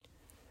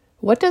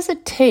What does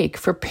it take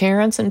for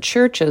parents and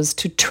churches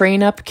to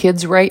train up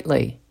kids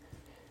rightly?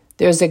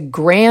 There's a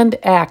grand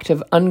act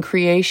of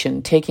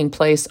uncreation taking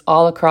place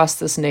all across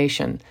this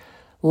nation.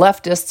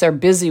 Leftists are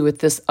busy with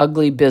this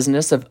ugly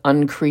business of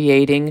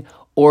uncreating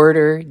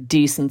order,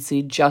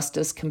 decency,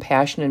 justice,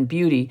 compassion, and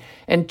beauty,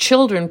 and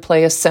children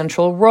play a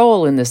central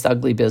role in this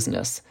ugly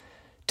business.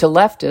 To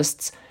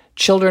leftists,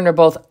 children are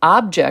both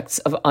objects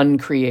of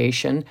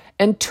uncreation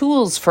and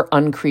tools for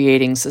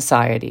uncreating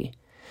society.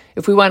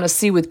 If we want to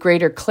see with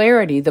greater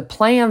clarity the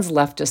plans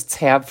leftists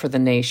have for the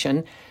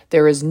nation,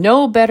 there is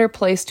no better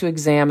place to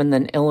examine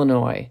than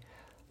Illinois.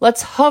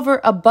 Let's hover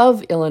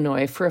above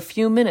Illinois for a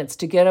few minutes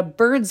to get a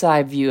bird's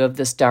eye view of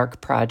this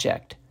dark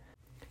project.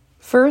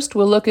 First,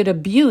 we'll look at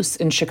abuse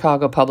in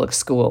Chicago Public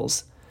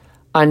Schools.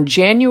 On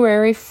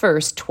January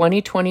 1st,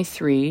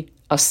 2023,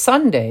 a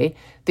Sunday,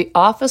 the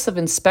Office of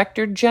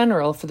Inspector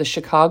General for the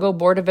Chicago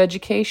Board of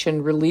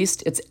Education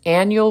released its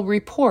annual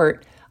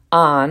report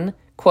on,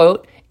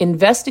 quote,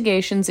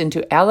 investigations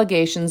into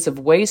allegations of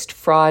waste,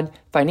 fraud,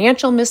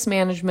 financial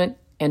mismanagement,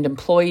 and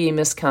employee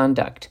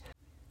misconduct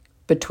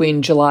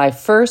between July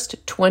 1st,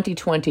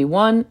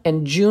 2021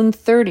 and June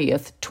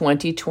 30th,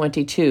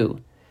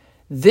 2022.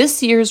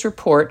 This year's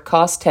report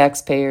cost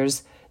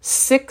taxpayers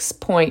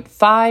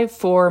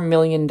 $6.54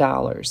 million.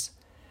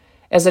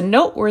 As a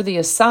noteworthy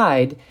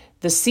aside,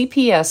 the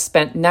CPS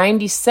spent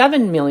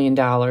 $97 million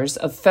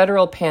of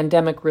federal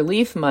pandemic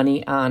relief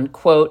money on,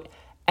 quote,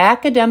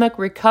 academic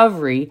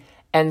recovery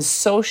and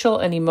social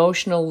and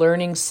emotional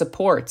learning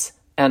supports,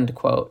 end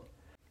quote.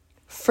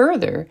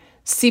 Further,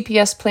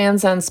 CPS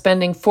plans on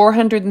spending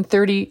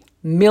 $430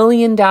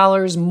 million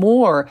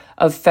more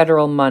of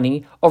federal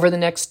money over the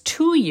next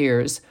 2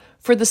 years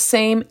for the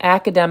same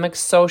academic,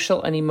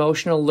 social, and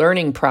emotional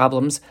learning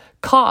problems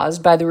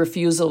caused by the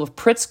refusal of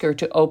Pritzker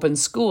to open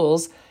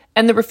schools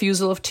and the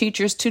refusal of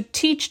teachers to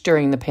teach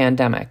during the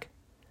pandemic.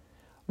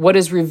 What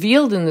is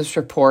revealed in this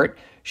report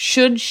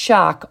should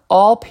shock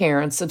all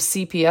parents of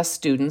CPS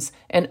students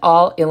and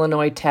all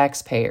Illinois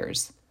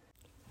taxpayers.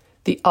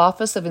 The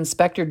Office of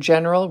Inspector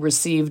General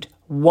received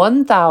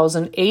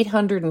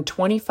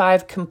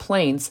 1,825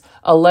 complaints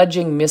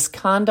alleging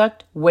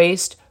misconduct,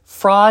 waste,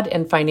 fraud,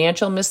 and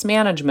financial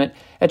mismanagement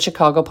at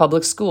Chicago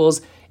Public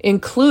Schools,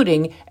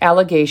 including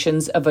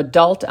allegations of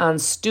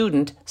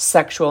adult-on-student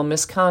sexual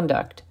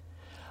misconduct.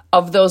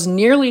 Of those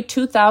nearly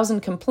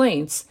 2,000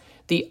 complaints,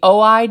 the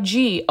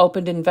OIG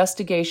opened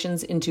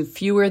investigations into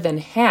fewer than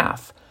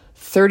half,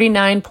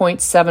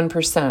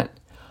 39.7%.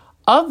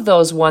 Of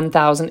those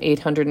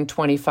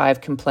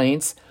 1,825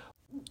 complaints,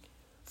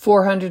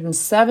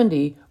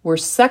 470 were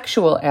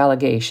sexual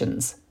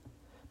allegations.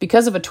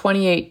 Because of a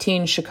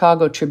 2018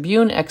 Chicago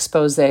Tribune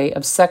expose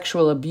of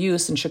sexual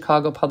abuse in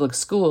Chicago Public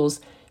Schools,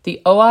 the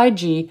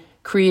OIG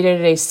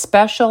created a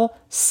special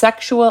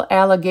sexual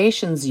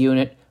allegations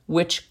unit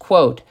which,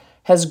 quote,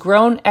 has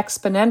grown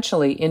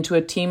exponentially into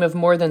a team of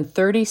more than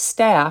 30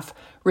 staff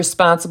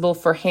responsible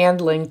for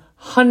handling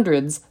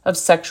hundreds of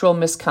sexual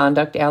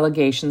misconduct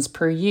allegations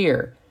per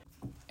year,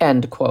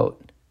 end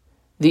quote.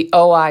 The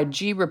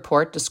OIG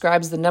report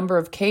describes the number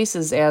of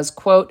cases as,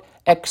 quote,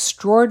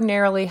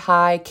 extraordinarily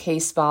high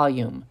case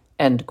volume,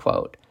 end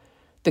quote.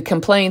 The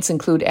complaints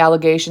include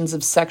allegations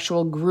of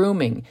sexual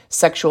grooming,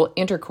 sexual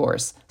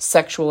intercourse,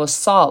 sexual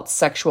assault,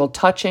 sexual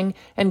touching,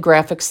 and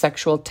graphic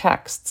sexual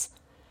texts.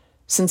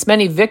 Since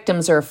many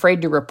victims are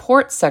afraid to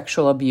report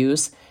sexual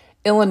abuse,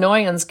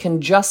 Illinoisans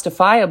can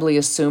justifiably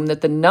assume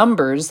that the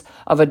numbers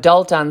of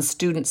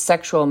adult-on-student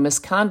sexual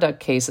misconduct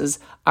cases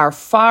are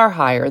far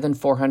higher than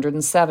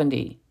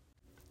 470.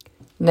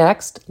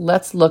 Next,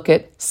 let's look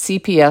at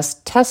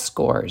CPS test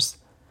scores.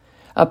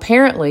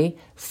 Apparently,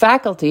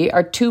 faculty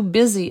are too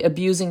busy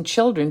abusing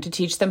children to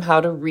teach them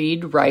how to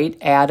read, write,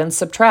 add, and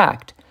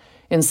subtract.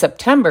 In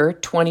September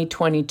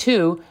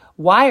 2022,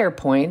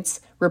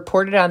 WirePoints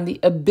reported on the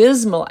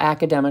abysmal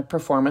academic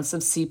performance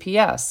of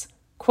CPS.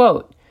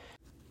 Quote,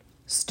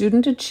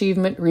 student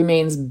achievement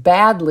remains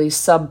badly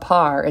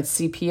subpar at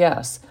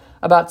CPS.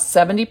 About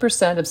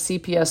 70% of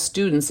CPS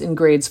students in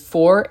grades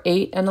 4,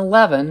 8, and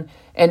 11,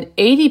 and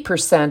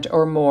 80%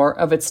 or more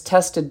of its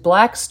tested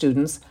Black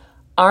students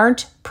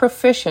aren't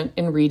proficient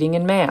in reading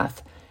and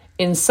math.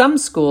 In some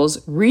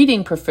schools,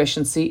 reading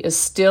proficiency is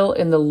still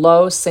in the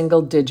low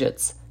single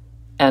digits,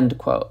 end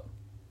quote.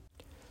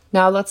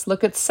 Now let's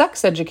look at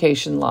sex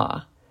education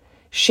law.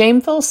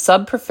 Shameful,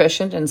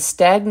 subproficient, and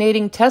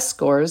stagnating test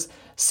scores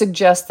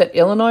suggest that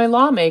Illinois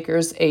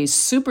lawmakers, a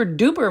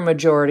super-duper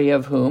majority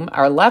of whom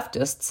are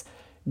leftists,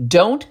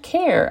 don't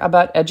care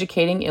about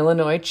educating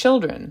Illinois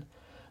children.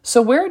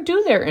 So where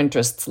do their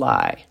interests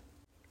lie?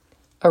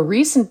 A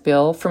recent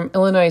bill from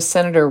Illinois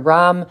Senator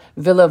Ram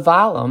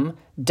Villavalam,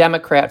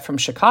 Democrat from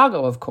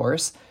Chicago, of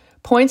course,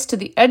 points to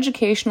the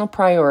educational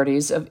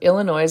priorities of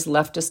Illinois'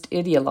 leftist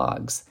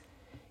ideologues.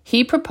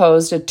 He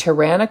proposed a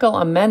tyrannical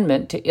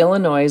amendment to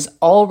Illinois'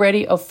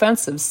 already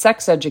offensive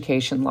sex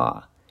education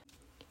law.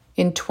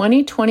 In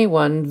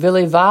 2021,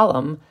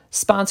 Villavalam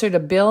sponsored a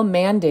bill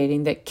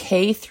mandating that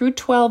K through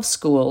 12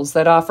 schools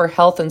that offer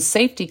health and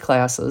safety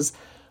classes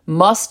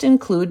must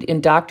include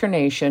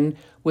indoctrination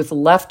with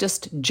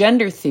leftist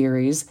gender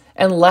theories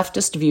and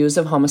leftist views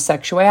of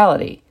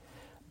homosexuality.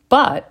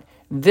 But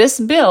this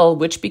bill,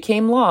 which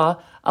became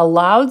law,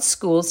 allowed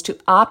schools to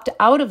opt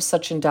out of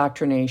such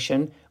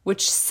indoctrination,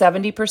 which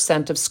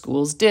 70% of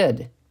schools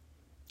did.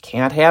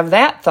 Can't have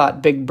that,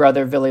 thought Big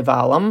Brother Willy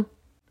Wallem.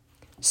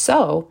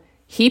 So,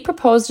 he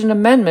proposed an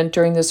amendment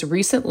during this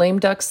recent lame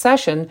duck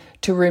session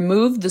to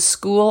remove the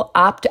school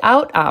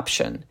opt-out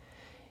option.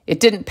 It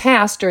didn't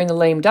pass during the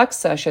lame duck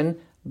session,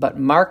 but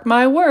mark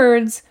my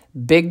words,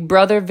 Big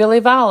Brother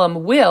Willy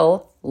Wallem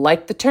will,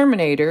 like the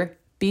Terminator,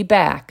 be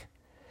back.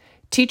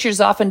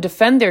 Teachers often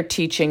defend their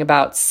teaching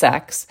about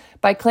sex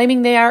by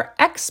claiming they are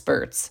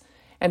experts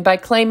and by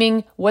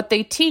claiming what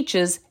they teach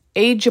is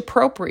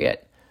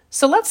age-appropriate.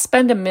 So let's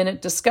spend a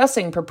minute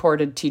discussing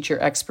purported teacher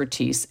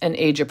expertise and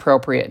age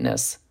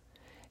appropriateness.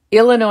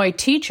 Illinois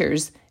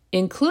teachers,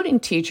 including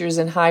teachers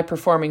in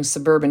high-performing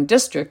suburban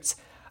districts,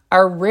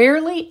 are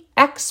rarely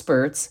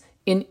experts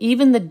in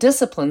even the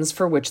disciplines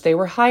for which they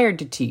were hired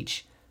to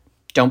teach.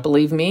 Don't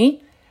believe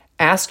me?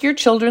 Ask your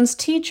children's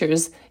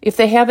teachers if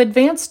they have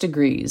advanced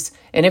degrees,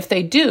 and if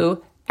they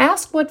do,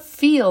 ask what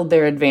field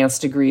their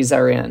advanced degrees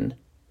are in.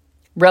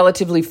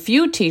 Relatively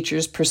few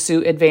teachers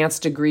pursue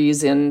advanced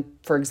degrees in,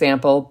 for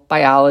example,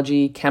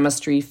 biology,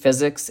 chemistry,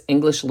 physics,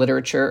 English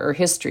literature, or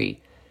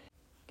history.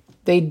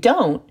 They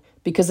don't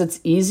because it's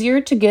easier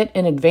to get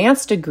an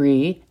advanced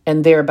degree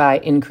and thereby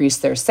increase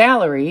their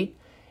salary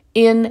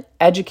in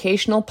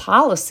educational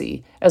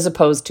policy as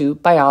opposed to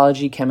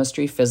biology,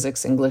 chemistry,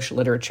 physics, English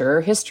literature,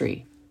 or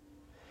history.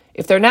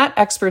 If they're not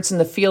experts in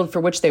the field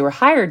for which they were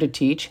hired to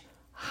teach,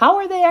 how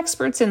are they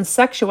experts in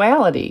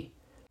sexuality?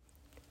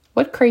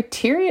 What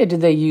criteria do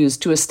they use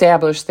to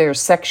establish their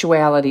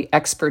sexuality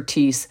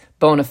expertise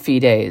bona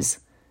fides?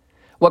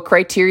 What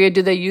criteria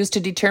do they use to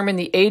determine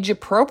the age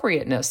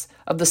appropriateness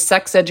of the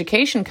sex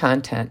education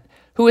content?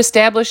 Who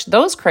established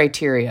those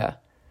criteria?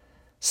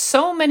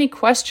 So many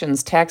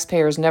questions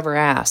taxpayers never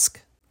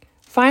ask.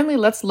 Finally,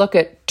 let's look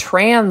at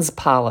trans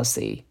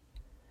policy.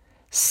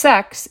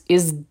 Sex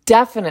is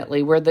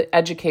definitely where the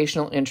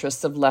educational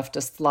interests of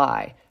leftists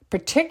lie,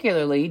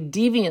 particularly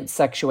deviant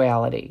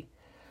sexuality.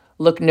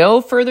 Look no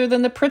further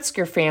than the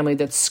Pritzker family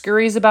that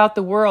scurries about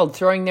the world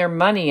throwing their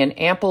money and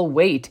ample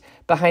weight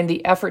behind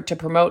the effort to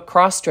promote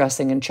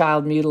cross-dressing and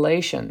child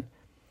mutilation.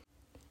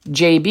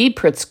 J.B.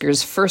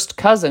 Pritzker's first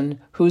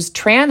cousin, whose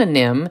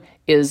tranonym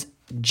is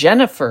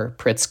Jennifer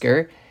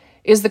Pritzker,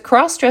 is the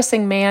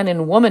cross-dressing man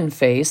in woman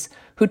face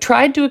who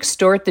tried to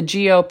extort the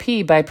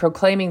GOP by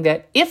proclaiming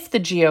that if the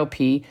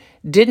GOP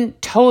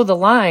didn't toe the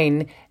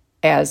line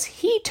as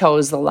he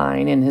toes the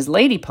line in his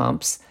lady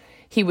pumps,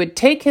 he would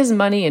take his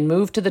money and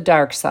move to the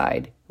dark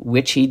side,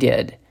 which he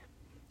did.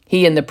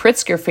 He and the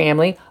Pritzker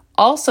family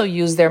also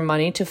used their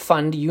money to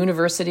fund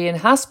university and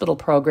hospital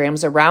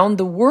programs around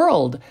the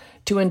world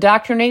to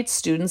indoctrinate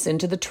students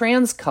into the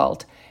trans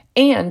cult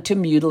and to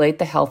mutilate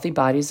the healthy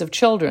bodies of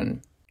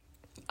children.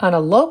 On a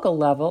local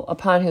level,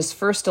 upon his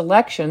first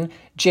election,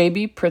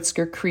 J.B.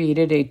 Pritzker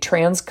created a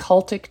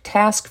transcultic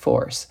task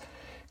force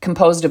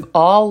composed of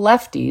all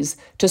lefties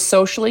to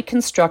socially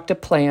construct a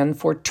plan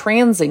for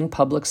transing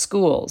public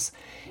schools.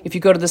 If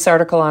you go to this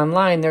article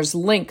online, there's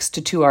links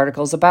to 2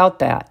 articles about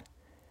that.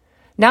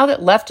 Now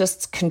that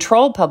leftists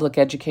control public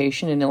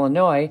education in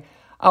Illinois,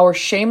 our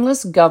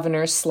shameless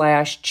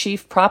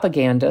governor/chief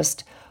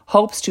propagandist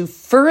hopes to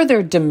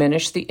further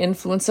diminish the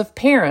influence of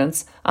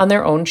parents on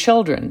their own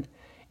children.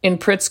 In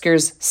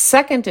Pritzker's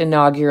second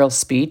inaugural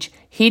speech,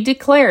 he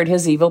declared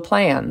his evil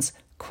plans.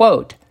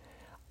 Quote,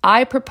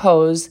 "I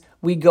propose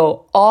we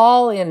go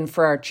all in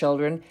for our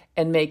children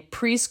and make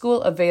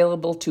preschool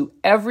available to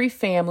every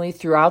family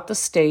throughout the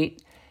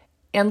state,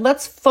 and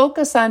let's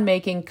focus on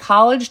making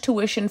college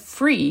tuition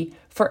free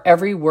for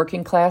every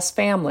working class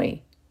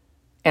family."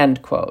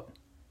 End quote.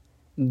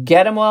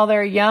 Get them while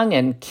they're young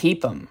and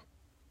keep them.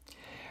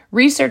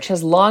 Research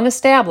has long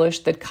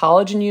established that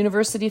college and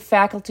university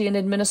faculty and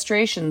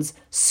administrations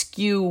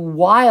skew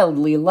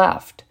wildly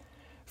left.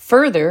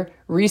 Further,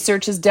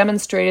 research has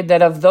demonstrated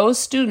that of those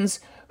students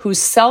who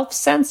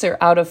self-censor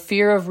out of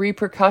fear of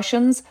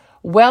repercussions,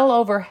 well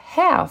over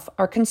half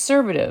are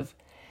conservative.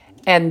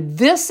 And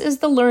this is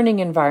the learning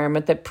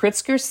environment that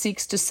Pritzker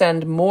seeks to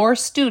send more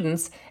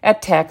students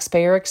at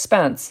taxpayer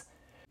expense.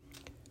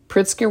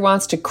 Pritzker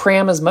wants to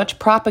cram as much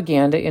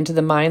propaganda into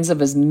the minds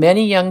of as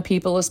many young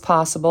people as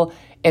possible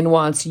and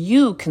wants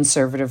you,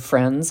 conservative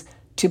friends,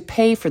 to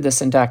pay for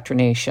this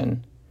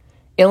indoctrination.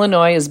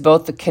 Illinois is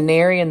both the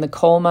canary in the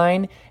coal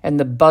mine and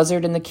the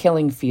buzzard in the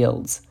killing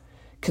fields.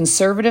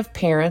 Conservative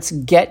parents,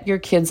 get your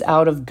kids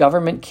out of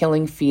government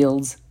killing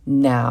fields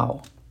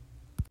now.